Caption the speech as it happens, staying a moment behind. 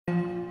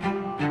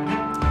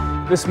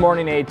This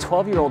morning, a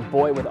 12-year-old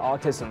boy with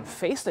autism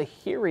faced a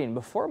hearing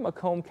before a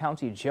Macomb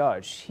County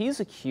judge. He's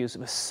accused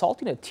of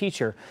assaulting a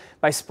teacher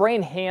by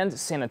spraying hand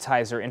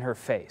sanitizer in her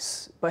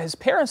face. But his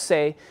parents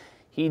say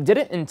he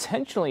didn't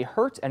intentionally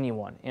hurt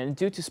anyone and,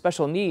 due to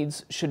special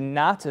needs, should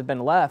not have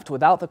been left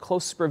without the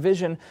close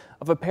supervision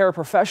of a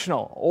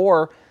paraprofessional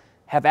or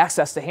have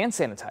access to hand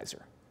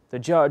sanitizer. The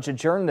judge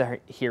adjourned the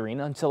hearing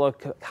until a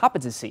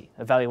competency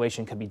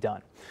evaluation could be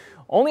done.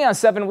 Only on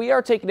 7, we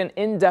are taking an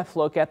in-depth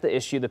look at the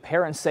issue the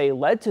parents say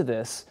led to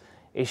this,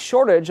 a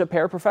shortage of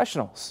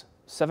paraprofessionals.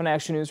 7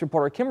 Action News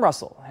reporter Kim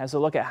Russell has a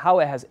look at how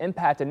it has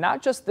impacted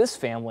not just this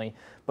family,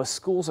 but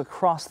schools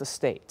across the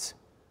state.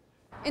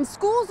 In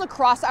schools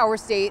across our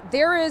state,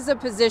 there is a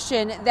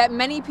position that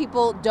many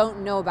people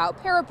don't know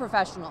about: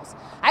 paraprofessionals.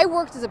 I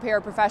worked as a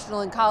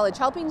paraprofessional in college,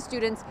 helping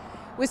students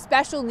with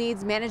special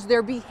needs manage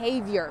their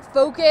behavior,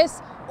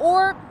 focus,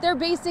 or their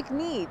basic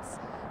needs.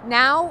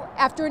 Now,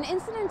 after an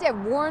incident at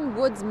Warren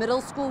Woods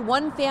Middle School,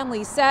 one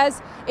family says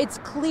it's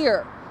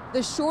clear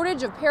the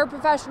shortage of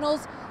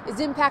paraprofessionals is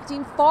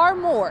impacting far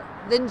more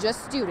than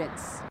just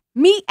students.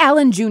 Meet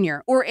Alan Jr.,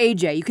 or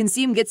AJ. You can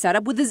see him get set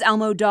up with his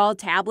Elmo doll,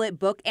 tablet,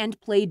 book,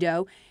 and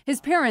Play-Doh. His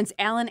parents,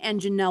 Alan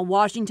and Janelle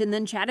Washington,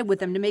 then chatted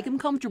with him to make him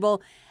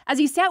comfortable as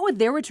he sat with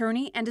their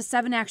attorney and a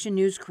 7 Action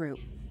News crew.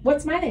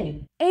 What's my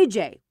name?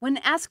 AJ, when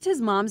asked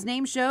his mom's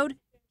name, showed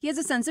he has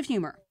a sense of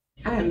humor.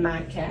 I am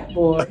not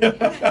Catboy.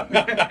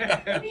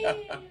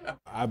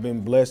 I've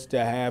been blessed to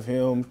have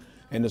him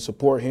and to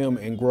support him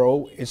and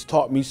grow. It's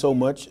taught me so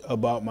much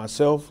about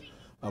myself,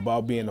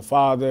 about being a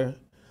father,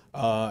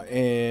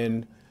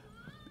 and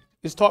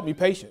it's taught me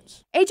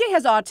patience. AJ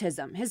has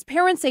autism. His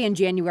parents say in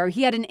January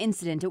he had an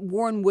incident at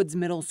Warren Woods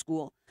Middle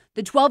School.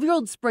 The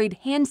 12-year-old sprayed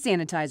hand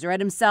sanitizer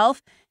at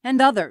himself and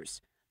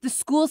others. The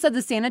school said the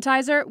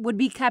sanitizer would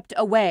be kept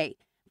away.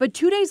 But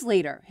 2 days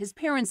later, his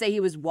parents say he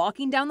was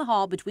walking down the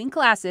hall between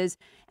classes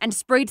and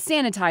sprayed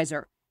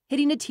sanitizer,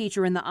 hitting a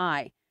teacher in the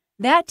eye.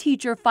 That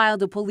teacher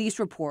filed a police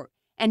report,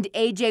 and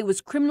AJ was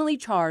criminally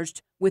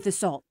charged with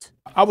assault.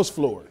 I was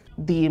floored.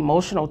 The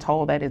emotional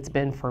toll that it's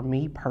been for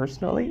me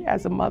personally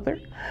as a mother,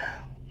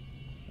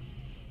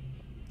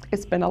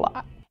 it's been a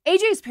lot.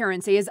 AJ's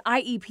parents say his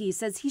IEP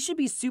says he should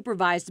be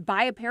supervised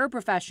by a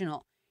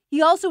paraprofessional.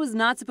 He also is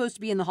not supposed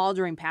to be in the hall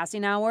during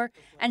passing hour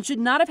and should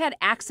not have had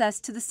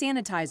access to the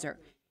sanitizer.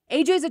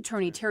 AJ's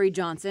attorney, Terry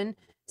Johnson,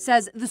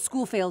 says the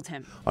school failed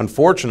him.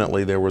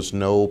 Unfortunately, there was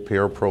no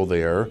parapro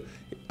there.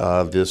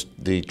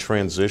 The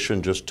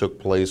transition just took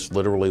place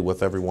literally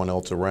with everyone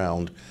else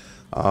around.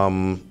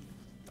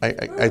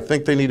 I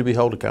think they need to be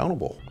held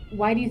accountable.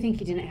 Why do you think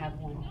he didn't have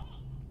one?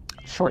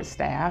 Short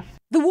staff.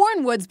 The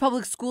Warren Woods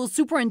Public Schools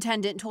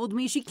superintendent told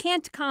me she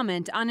can't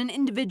comment on an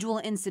individual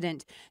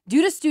incident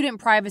due to student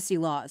privacy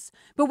laws.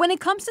 But when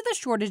it comes to the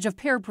shortage of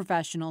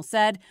paraprofessionals,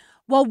 said,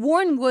 while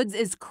Warren Woods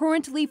is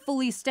currently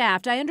fully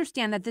staffed, I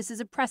understand that this is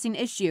a pressing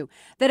issue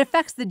that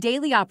affects the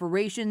daily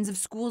operations of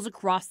schools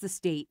across the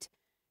state.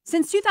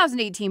 Since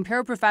 2018,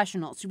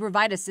 paraprofessionals who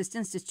provide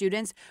assistance to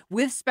students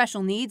with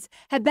special needs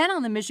have been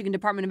on the Michigan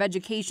Department of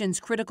Education's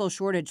critical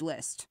shortage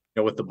list.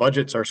 With the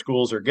budgets our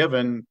schools are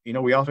given,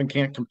 we often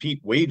can't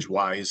compete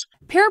wage-wise.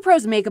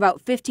 Parapros make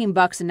about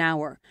 $15 an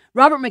hour.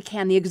 Robert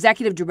McCann, the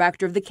executive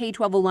director of the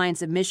K-12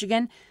 Alliance of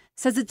Michigan,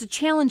 says it's a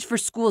challenge for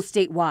schools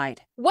statewide.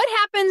 What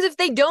happens if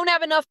they don't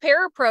have enough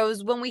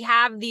parapros when we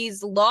have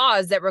these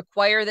laws that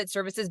require that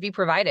services be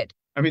provided?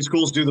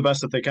 Schools do the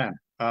best that they can.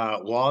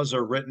 Laws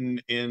are written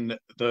in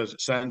the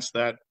sense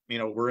that,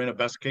 we're in a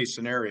best case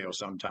scenario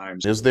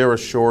sometimes. Is there a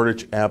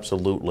shortage?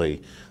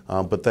 Absolutely.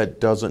 But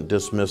that doesn't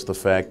dismiss the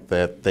fact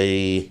that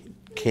they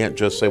can't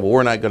just say, well,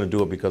 we're not going to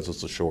do it because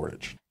it's a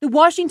shortage. The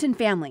Washington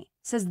family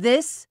says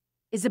this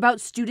is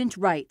about student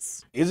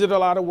rights. Is it a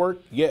lot of work?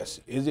 Yes.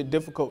 Is it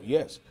difficult?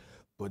 Yes.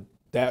 But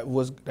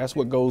that's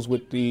what goes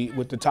with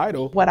the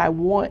title. What I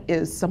want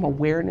is some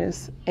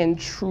awareness and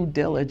true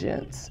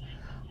diligence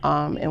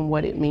and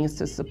what it means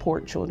to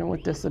support children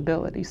with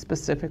disabilities,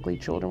 specifically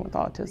children with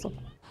autism.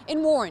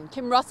 In Warren,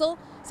 Kim Russell,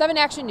 7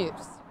 Action News.